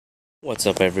What's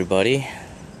up, everybody?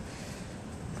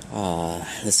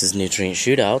 This is Nutrient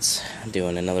Shootouts. I'm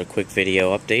doing another quick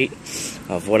video update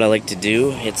of what I like to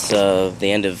do. It's the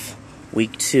end of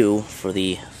week 2 for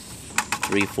the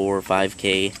 3, 4,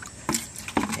 5K,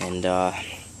 and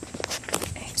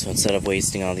so instead of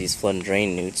wasting all these flood and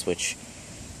drain newts, which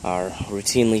are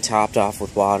routinely topped off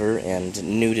with water and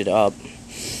newted up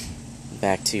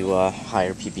back to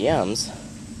higher ppms,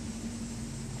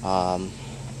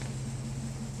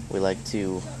 we like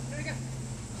to,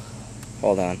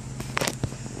 hold on.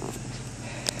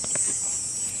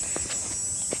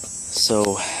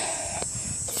 So,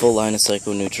 full line of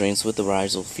psychonutrients with the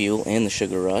rhizal fuel and the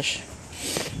sugar rush.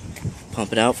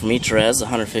 Pump it out from each res,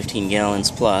 115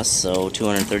 gallons plus, so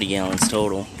 230 gallons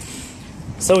total.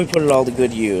 So we put it all to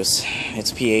good use.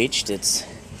 It's pH'd, it's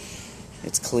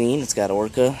clean, it's got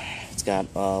Orca, it's got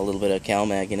a little bit of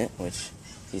CalMag in it, which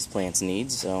these plants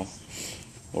need, so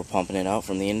we're pumping it out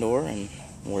from the indoor, and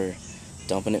we're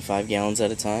dumping it 5 gallons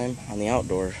at a time on the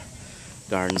outdoor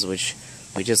gardens, which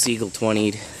we just Eagle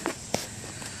 20'd.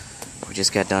 We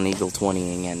just got done Eagle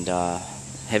 20'ing and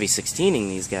heavy 16'ing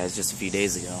these guys just a few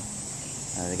days ago.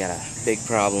 They got a big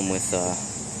problem with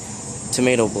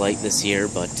tomato blight this year,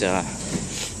 but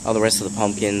all the rest of the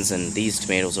pumpkins and these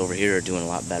tomatoes over here are doing a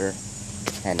lot better.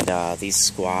 And these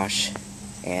squash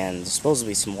and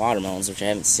supposedly some watermelons, which I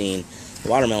haven't seen. The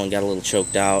watermelon got a little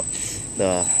choked out.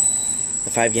 The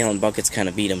 5-gallon buckets kind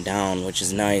of beat them down, which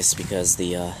is nice because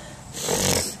there's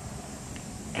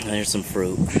some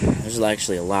fruit. There's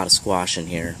actually a lot of squash in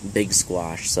here, big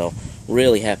squash, so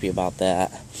really happy about that.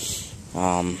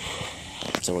 So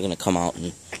we're gonna come out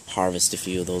and harvest a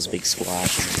few of those big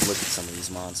squash and look at some of these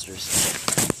monsters.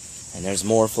 And there's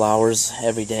more flowers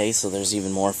every day, so there's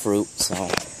even more fruit.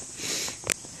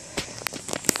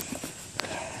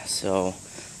 So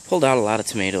pulled out a lot of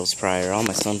tomatoes prior. All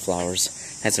my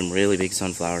sunflowers had some really big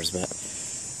sunflowers, but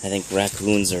I think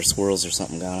raccoons or squirrels or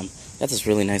something got them. Got this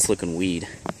really nice looking weed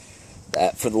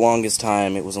that for the longest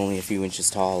time it was only a few inches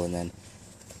tall, and then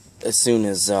as soon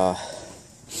as about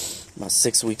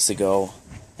 6 weeks ago,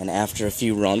 and after a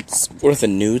few runs worth of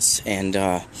newts, and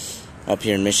up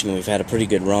here in Michigan we've had a pretty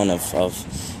good run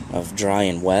of dry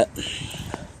and wet.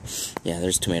 Yeah,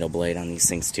 there's tomato blight on these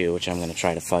things too, which I'm going to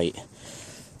try to fight.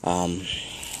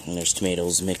 And there's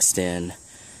tomatoes mixed in,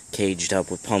 caged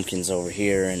up with pumpkins over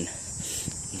here, and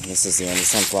this is the only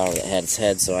sunflower that had its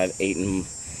head, so I've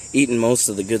eaten most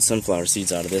of the good sunflower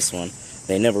seeds out of this one.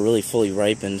 They never really fully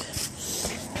ripened,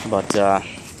 but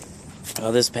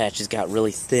this patch has got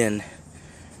really thin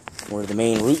where the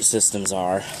main root systems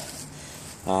are,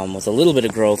 with a little bit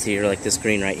of growth here, like this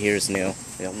green right here is new.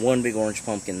 We got one big orange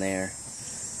pumpkin there,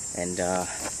 and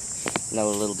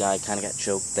another little guy kind of got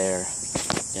choked there.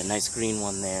 Got a nice green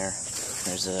one there.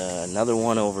 There's another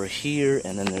one over here,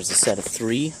 and then there's a set of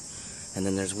 3, and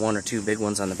then there's 1 or 2 big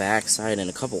ones on the back side, and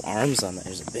a couple arms on that.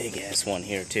 There's a big ass one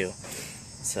here too.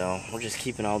 So we're just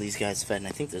keeping all these guys fed, and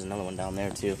I think there's another one down there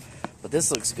too. But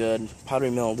this looks good.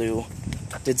 Powdery mildew.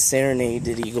 Did Serenade,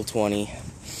 did Eagle 20.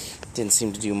 Didn't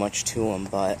seem to do much to them,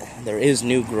 but there is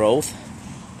new growth.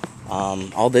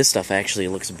 All this stuff actually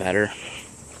looks better.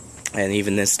 And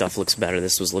even this stuff looks better.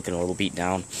 This was looking a little beat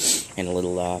down and a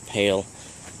little pale.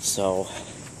 So,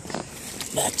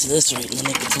 back to this right in the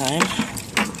nick of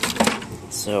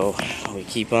time. So, we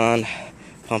keep on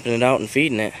pumping it out and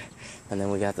feeding it. And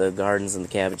then we got the gardens and the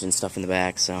cabbage and stuff in the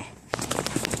back, so.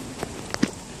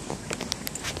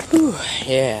 Whew,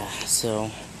 yeah,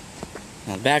 so,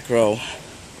 now the back row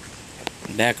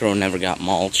never got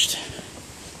mulched.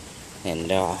 And,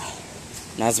 not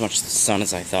as much sun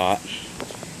as I thought.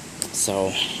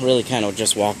 So, really kind of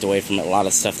just walked away from it. A lot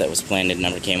of stuff that was planted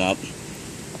never came up.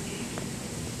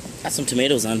 Got some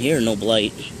tomatoes on here, no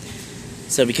blight.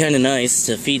 So it'd be kind of nice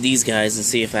to feed these guys and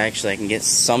see if I can get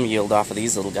some yield off of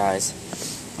these little guys.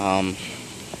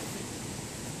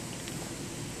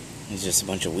 There's just a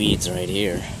bunch of weeds right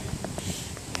here.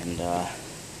 And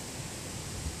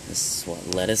this is what,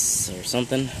 lettuce or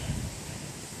something.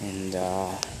 And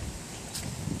a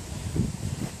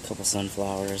couple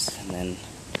sunflowers, and then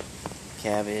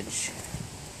cabbage,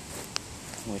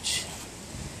 which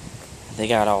they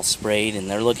got all sprayed, and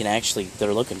they're looking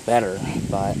better,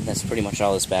 but that's pretty much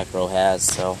all this back row has,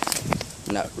 so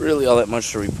not really all that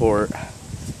much to report.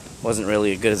 Wasn't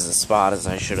really as good as a spot as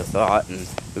I should have thought, and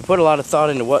we put a lot of thought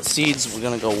into what seeds we're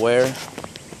gonna go where,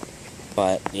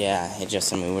 but yeah,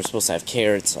 we're supposed to have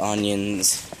carrots,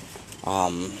 onions,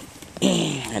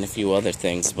 and a few other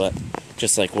things, but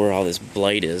just like where all this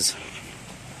blight is,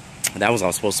 that was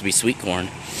all supposed to be sweet corn.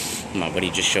 My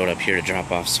buddy just showed up here to drop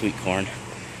off sweet corn.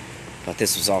 But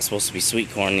this was all supposed to be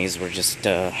sweet corn. These were just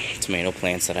tomato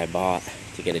plants that I bought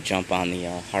to get a jump on the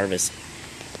harvest.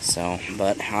 So,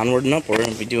 but onward and upward.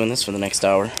 I'll be doing this for the next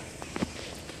hour.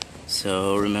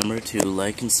 So remember to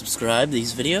like and subscribe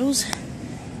these videos.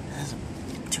 There's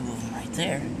 2 of them right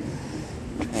there.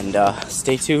 And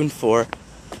stay tuned for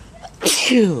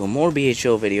more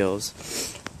BHO videos,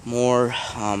 more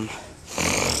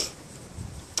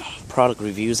product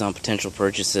reviews on potential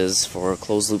purchases for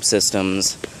closed loop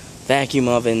systems, vacuum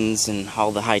ovens, and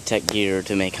all the high-tech gear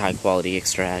to make high-quality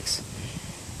extracts,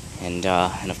 and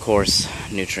of course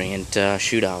nutrient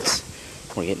shootouts.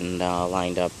 We're getting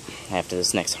lined up after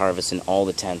this next harvest in all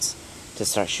the tents to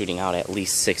start shooting out at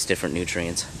least 6 different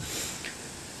nutrients.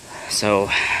 So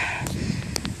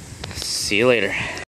see you later.